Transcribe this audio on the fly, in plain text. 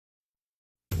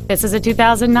This is a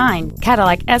 2009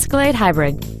 Cadillac Escalade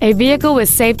Hybrid, a vehicle with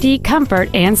safety, comfort,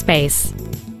 and space.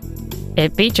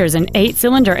 It features an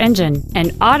 8-cylinder engine,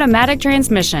 an automatic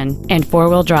transmission, and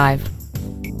 4-wheel drive.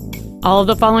 All of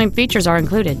the following features are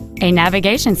included: a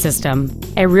navigation system,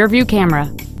 a rear-view camera,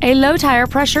 a low tire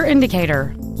pressure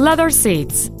indicator, leather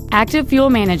seats, active fuel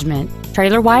management,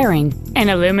 trailer wiring, an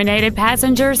illuminated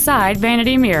passenger side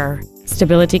vanity mirror,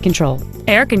 stability control,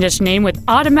 air conditioning with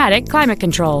automatic climate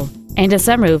control, and a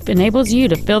sunroof enables you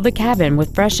to fill the cabin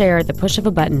with fresh air at the push of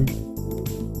a button.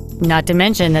 Not to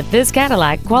mention that this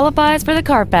Cadillac qualifies for the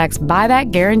Carfax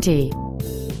buyback guarantee.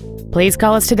 Please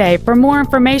call us today for more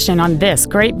information on this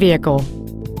great vehicle.